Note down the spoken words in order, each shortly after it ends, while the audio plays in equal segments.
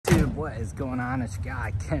What is going on? It's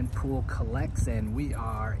Guy Kentpool Collects, and we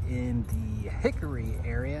are in the Hickory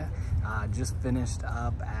area. Just finished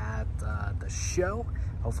up at the show.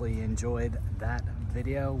 Hopefully you enjoyed that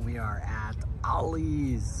video. We are at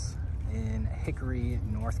Ollie's in Hickory,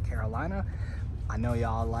 North Carolina. I know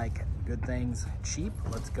y'all like good things cheap.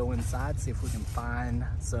 Let's go inside, see if we can find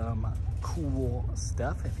some cool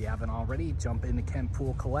stuff. If you haven't already, jump into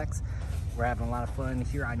Kentpool Collects. We're having a lot of fun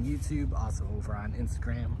here on YouTube, also over on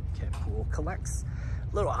Instagram, Kentpool Collects.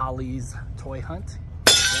 Little Ollie's toy hunt.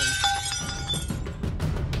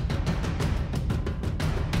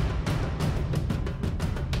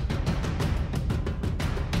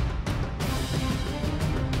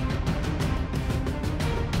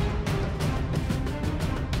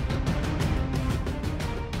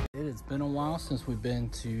 It's been a while since we've been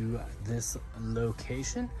to this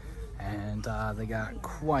location, and they got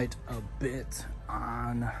quite a bit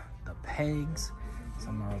on the pegs.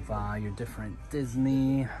 Some of your different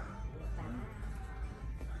Disney,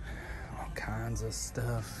 all kinds of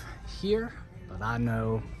stuff here. But I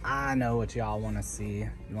know what y'all want to see.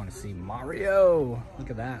 You want to see Mario. Look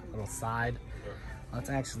at that little side. Let's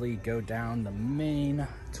actually go down the main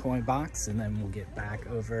toy box, and then we'll get back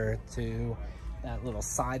over to that little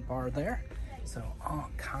sidebar there. So all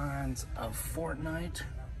kinds of Fortnite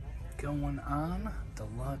going on.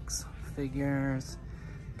 Deluxe figures.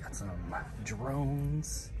 Got some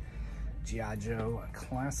drones. G.I. Joe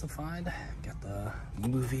classified. Got the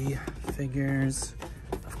movie figures.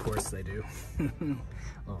 Of course they do.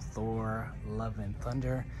 Little Thor, Love and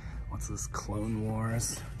Thunder. What's this? Clone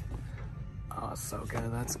Wars.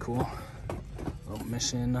 Ahsoka, that's cool. Little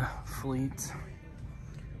Mission Fleet.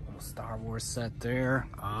 Star Wars set there.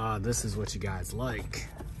 This is what you guys like.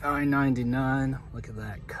 $9.99. Look at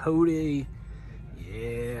that. Cody.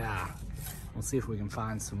 Yeah. We'll see if we can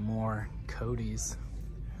find some more Codys.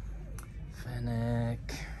 Fennec.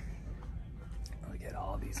 Look at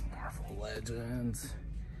all these Marvel Legends.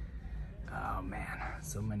 Oh man,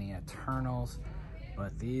 so many Eternals.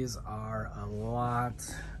 But these are a lot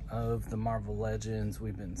of the Marvel Legends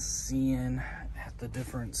we've been seeing at the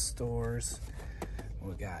different stores.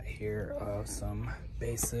 We got here some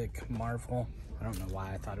basic Marvel. I don't know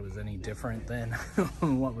why I thought it was any different than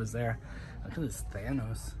what was there. Look at this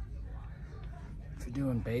Thanos. If you're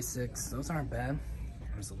doing basics, those aren't bad.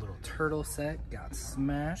 There's a little turtle set, got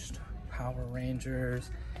smashed. Power Rangers,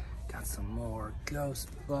 got some more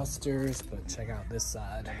Ghostbusters, but check out this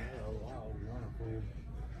side.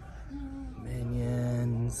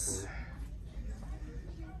 Minions,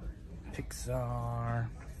 Pixar,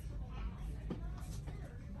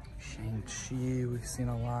 Shang-Chi, we've seen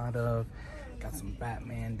a lot of. Got some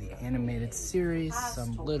Batman, the animated series,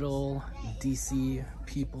 some little DC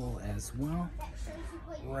people as well.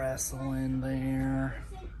 Wrestling there.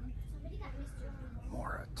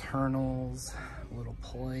 More Eternals, little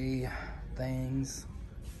play things.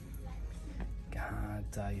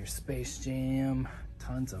 Got your Space Jam,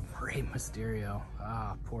 tons of Rey Mysterio.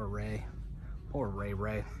 Poor Rey. Poor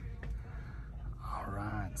Ray. All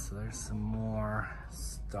right, so there's some more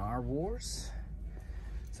Star Wars.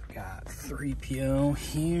 So we got 3PO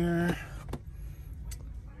here.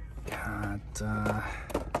 Got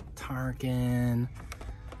Tarkin.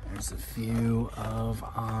 There's a few of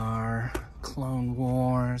our Clone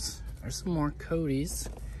Wars. There's some more Codys.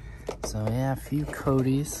 So yeah, a few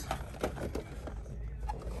Codys.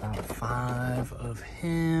 About 5 of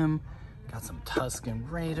him. Got some Tusken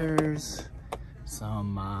Raiders.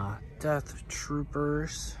 Some Death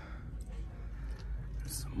Troopers.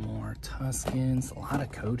 Some more Tuskens. A lot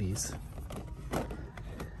of Codys.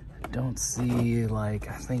 Don't see, like,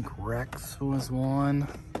 I think Rex was one.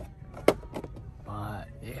 But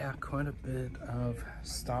yeah, quite a bit of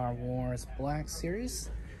Star Wars Black Series.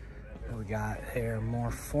 We got here more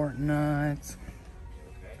Fortnite.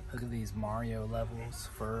 Look at these Mario levels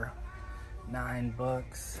for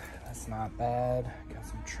 $9. That's not bad. Got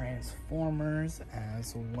some Transformers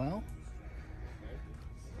as well.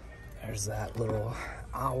 There's that little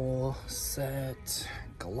owl set.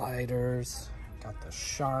 Gliders. Got the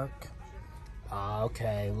shark.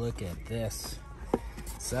 Okay, look at this.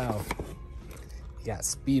 So, you got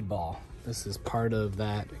Speedball. This is part of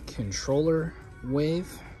that controller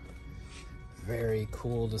wave. Very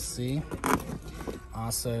cool to see.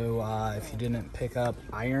 Also, if you didn't pick up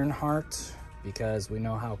Ironheart, because we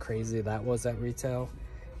know how crazy that was at retail,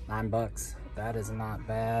 $9. That is not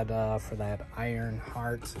bad for that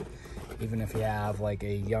Ironheart, even if you have like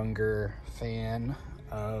a younger fan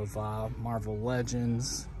of Marvel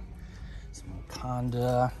Legends, some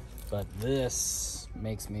Wakanda. But this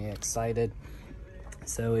makes me excited.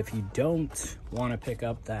 So if you don't want to pick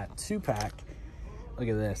up that 2-pack, look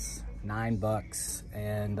at this, $9,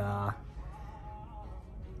 and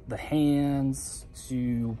the hands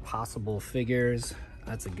to possible figures,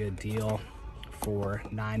 that's a good deal for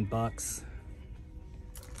 $9.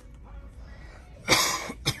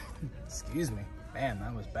 Excuse me, man,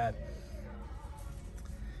 that was bad.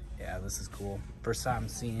 Yeah, this is cool. First time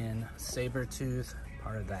seeing Sabretooth,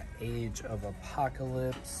 part of that Age of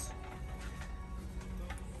Apocalypse.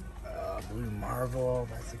 Blue Marvel,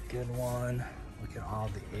 that's a good one. Look at all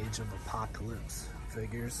the Age of Apocalypse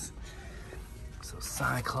figures. So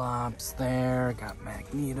Cyclops there, got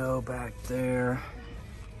Magneto back there.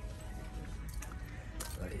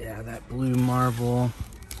 But yeah, that Blue Marvel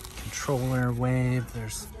controller wave,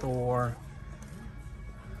 there's Thor.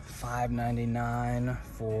 $5.99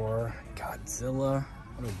 for Godzilla.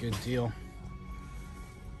 What a good deal.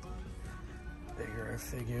 Bigger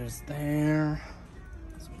figures there.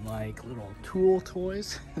 Some like little tool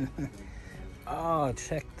toys. Oh,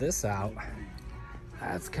 check this out.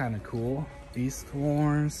 That's kind of cool. Beast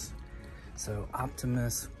Wars. So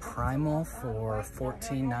Optimus Primal for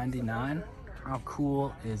 $14.99. How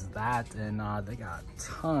cool is that? And they got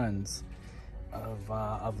tons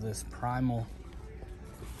of this Primal.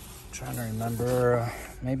 I'm trying to remember,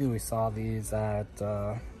 maybe we saw these at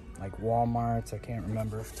like Walmart. I can't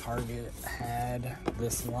remember if Target had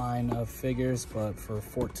this line of figures, but for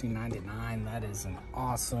 $14.99, that is an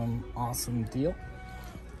awesome, awesome deal.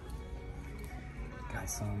 Got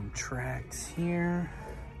some tracks here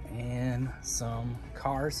and some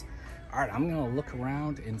cars. All right, I'm gonna look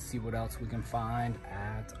around and see what else we can find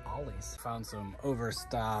at Ollie's. Found some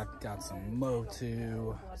Overstock, got some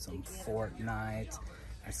Motu, some Fortnite.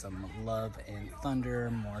 There's some Love and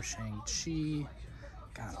Thunder, more Shang-Chi.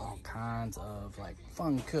 Got all kinds of like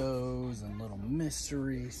Funkos and little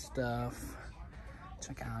mystery stuff.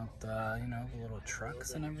 Check out you know, the little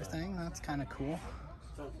trucks and everything. That's kind of cool.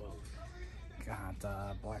 Got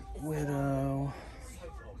Black Widow.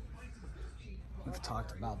 We've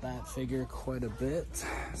talked about that figure quite a bit.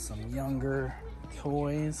 Some younger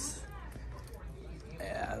toys.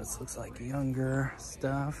 Yeah, this looks like younger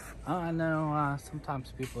stuff. I know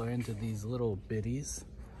sometimes people are into these little bitties.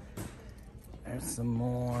 There's some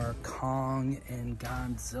more Kong and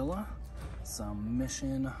Godzilla. Some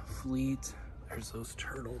Mission Fleet. There's those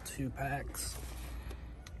Turtle 2-packs.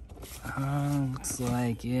 Looks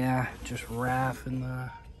like, yeah, just Raph and the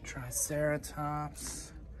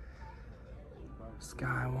Triceratops.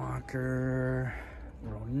 Skywalker.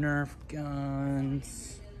 Little Nerf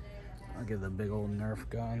guns. I'll get the big old Nerf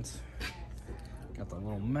guns. Got the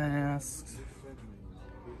little masks.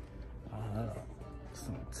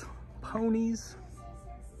 Some ponies.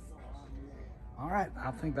 All right,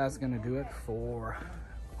 I think that's gonna do it for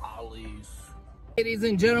Ollie's. Ladies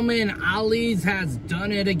and gentlemen, Ollie's has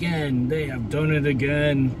done it again. They have done it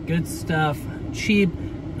again. Good stuff, cheap,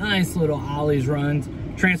 nice little Ollie's runs.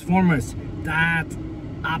 Transformers, that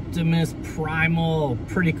Optimus Primal,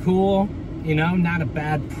 pretty cool. You know, not a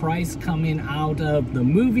bad price coming out of the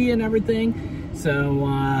movie and everything.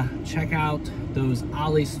 So check out those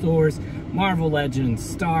Ollie stores. Marvel Legends,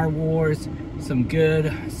 Star Wars, some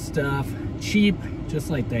good stuff. Cheap, just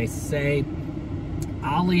like they say.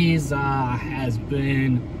 Ollie's has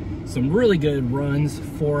been some really good runs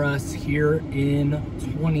for us here in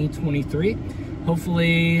 2023.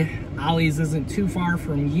 Hopefully Ollie's isn't too far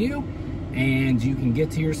from you and you can get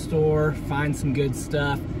to your store, find some good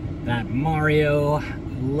stuff. That Mario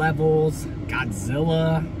levels,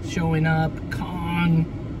 Godzilla showing up, Kong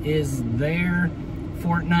is there,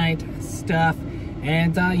 Fortnite stuff.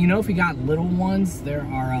 And you know, if you got little ones, there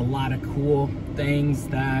are a lot of cool things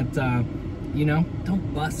that you know,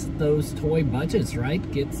 don't bust those toy budgets,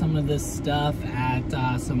 right? Get some of this stuff at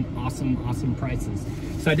some awesome prices.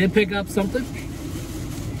 So I did pick up something.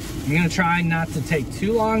 I'm gonna try not to take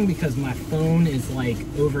too long because my phone is like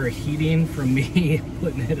overheating from me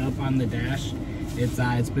putting it up on the dash.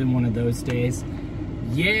 It's been one of those days.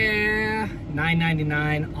 Yeah,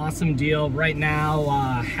 $9.99, awesome deal. Right now,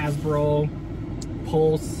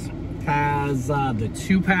 hasbropulse has the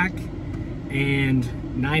 2-pack and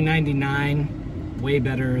 $9.99, way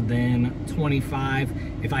better than $25.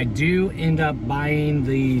 If I do end up buying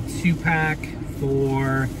the 2-pack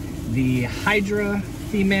for the Hydra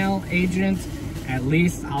female agent, at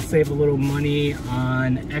least I'll save a little money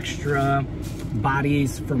on extra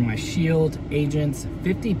bodies for my Shield agents.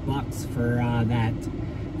 $50 for that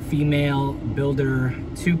female builder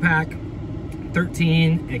 2-pack,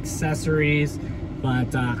 13 accessories,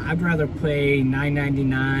 but I'd rather pay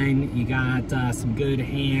 $9.99. You got some good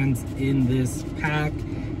hands in this pack,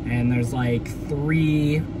 and there's like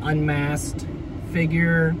 3 unmasked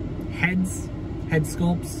figure head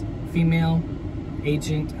sculpts, female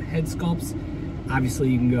agent head sculpts. Obviously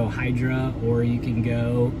you can go Hydra or you can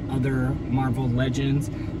go other Marvel Legends,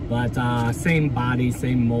 but same body,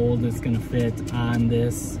 same mold is gonna fit on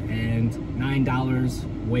this, and $9,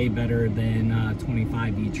 way better than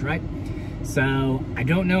 $25 each, right? So I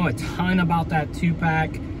don't know a ton about that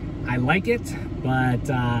 2-pack. I like it, but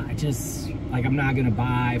I just, like, I'm not gonna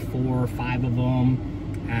buy 4 or 5 of them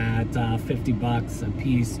at 50 bucks a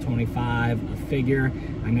piece, 25 a figure.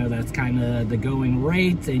 I know that's kind of the going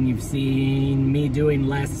rate, and you've seen me doing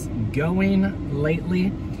less going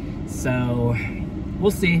lately, so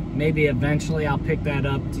we'll see. Maybe eventually I'll pick that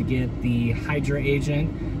up to get the Hydra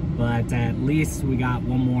agent, but at least we got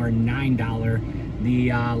one more $9.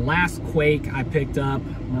 The last Quake I picked up,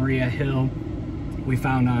 Maria Hill, we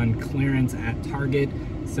found on clearance at Target,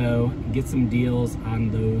 so get some deals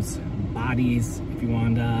on those bodies if you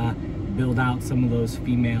want to build out some of those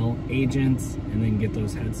female agents and then get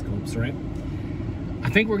those head sculpts, right? I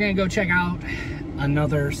think we're gonna go check out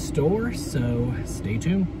another store, so stay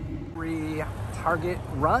tuned. Target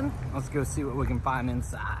run. Let's go see what we can find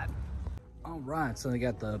inside. All right, so we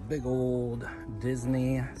got the big old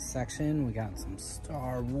Disney section. We got some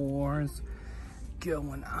Star Wars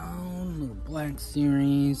going on, little Black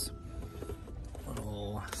Series,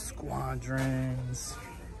 little Squadrons,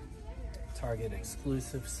 Target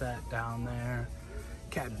exclusive set down there,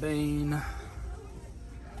 Cat Bane.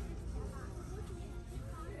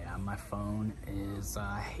 Yeah, my phone is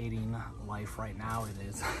hating life right now. It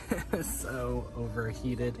is so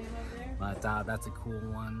overheated, but that's a cool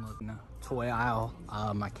one. Look, no, toy aisle.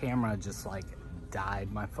 My camera just like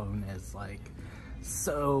died. My phone is like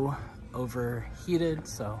so overheated,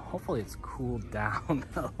 so hopefully it's cooled down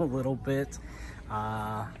a little bit.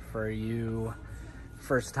 For you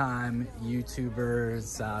first time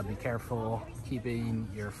YouTubers, be careful keeping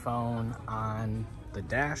your phone on the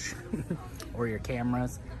dash or your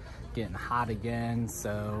cameras. Getting hot again,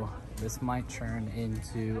 so this might turn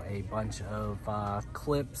into a bunch of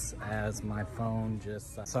clips as my phone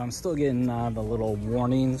just so I'm still getting the little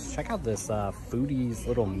warnings. Check out this Foodies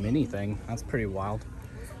little mini thing. That's pretty wild.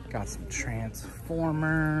 Got some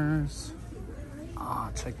Transformers.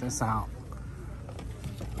 Check this out.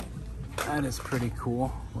 That is pretty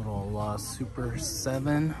cool. Little Super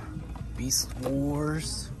 7 Beast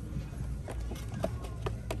Wars.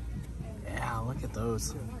 Yeah, look at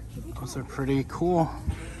those. Those are pretty cool.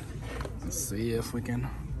 Let's see if we can.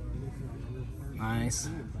 Nice.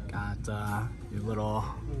 Got your little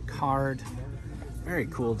card. Very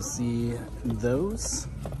cool to see those.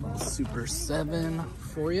 Little Super 7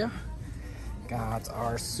 for you. Got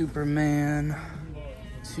our Superman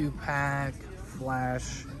 2-pack,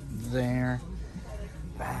 Flash there.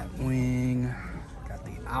 Batwing. Got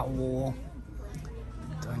the Owl.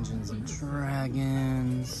 Dungeons and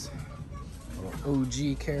Dragons. Little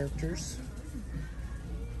OG characters.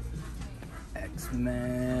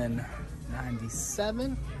 X-Men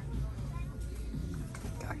 97.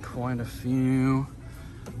 Got quite a few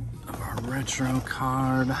of our retro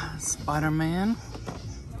card Spider-Man.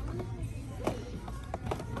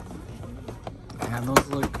 Yeah,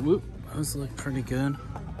 those look pretty good.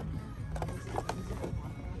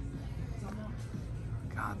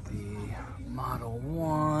 Got the Model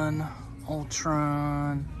 1,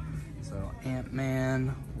 Ultron. So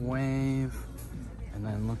Ant-Man, Wave, and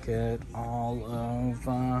then look at all of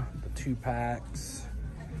the 2-packs.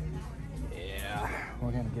 Yeah,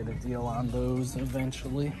 we're gonna get a deal on those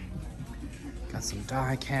eventually. Got some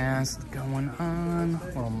die cast going on,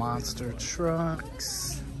 little monster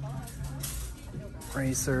trucks,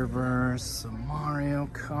 Racerverse, some Mario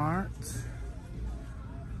Kart,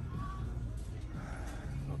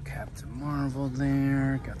 little Captain Marvel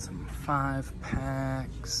there, got some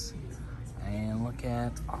 5-packs. And look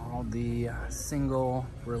at all the single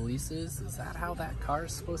releases. Is that how that car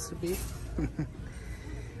is supposed to be?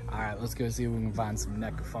 All right, let's go see if we can find some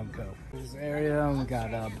NECA Funko. This area, we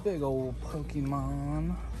got a big old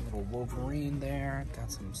Pokemon, little Wolverine there.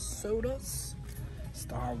 Got some sodas,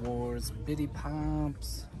 Star Wars Bitty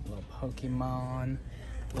Pops, little Pokemon,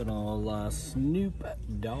 little Snoop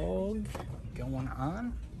Dogg going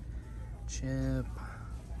on. Chip,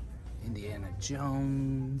 Indiana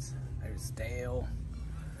Jones. There's Dale.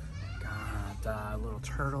 Got a little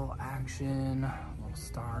turtle action, a little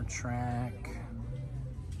Star Trek.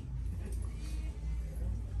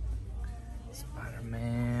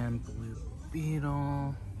 Spider-Man, Blue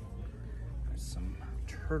Beetle. There's some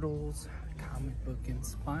Turtles, comic book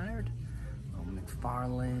inspired. Little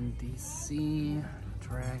McFarlane, DC,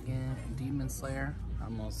 Dragon, Demon Slayer.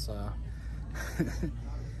 Almost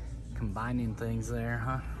combining things there,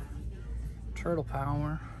 huh? Turtle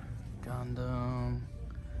Power, Gundam,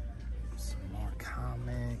 some more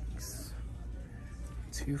comics,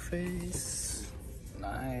 Two-Face,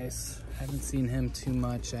 nice. Haven't seen him too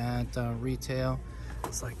much at retail.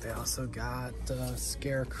 It's like they also got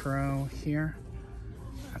Scarecrow here.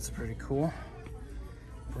 That's pretty cool.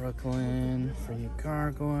 Brooklyn for you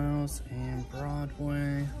gargoyles, and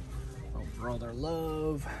Broadway. Oh, Brother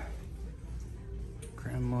Love.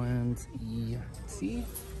 Gremlins E.T.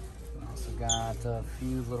 Also got a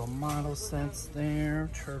few little model sets there.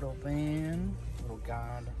 Turtle Band, little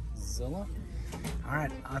Godzilla. All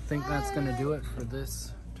right, I think that's gonna do it for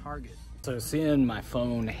this Target. So seeing my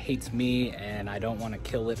phone hates me and I don't want to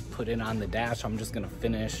kill it, put it on the dash, I'm just gonna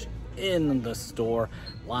finish in the store.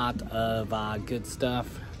 Lot of good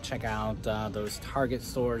stuff. Check out those Target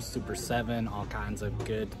stores, Super 7, all kinds of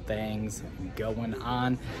good things going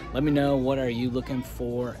on. Let me know, what are you looking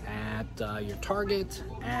for at your Target,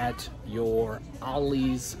 at your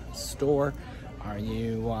Ollie's store? Are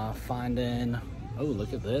you finding, oh,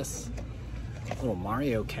 look at this, little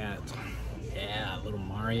Mario cat. Yeah, little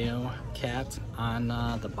Mario cat on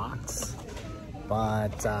the box.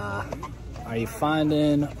 But are you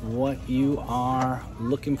finding what you are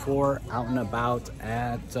looking for out and about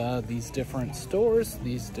at these different stores,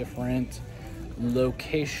 these different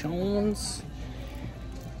locations?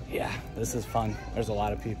 Yeah, this is fun. There's a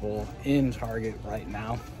lot of people in Target right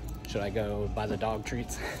now. Should I go buy the dog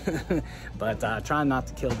treats? But trying not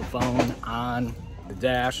to kill the phone on the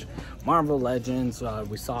dash. Marvel Legends,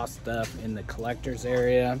 we saw stuff in the collector's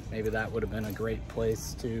area. Maybe that would have been a great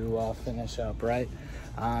place to finish up, right?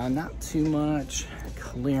 Not too much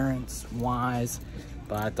clearance wise,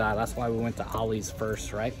 but that's why we went to Ollie's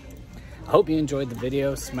first, right? I hope you enjoyed the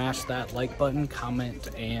video. Smash that like button, comment,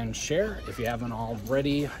 and share. If you haven't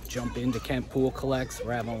already, jump into Kentpool Collects.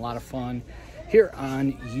 We're having a lot of fun here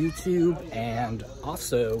on YouTube and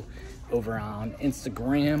also over on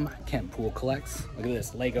Instagram, Kentpool Collects. Look at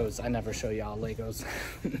this, Legos. I never show y'all Legos.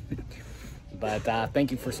 But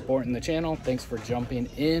thank you for supporting the channel. Thanks for jumping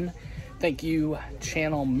in. Thank you,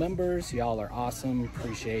 channel members. Y'all are awesome.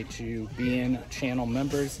 Appreciate you being channel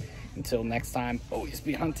members. Until next time, always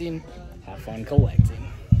be hunting. Have fun collecting.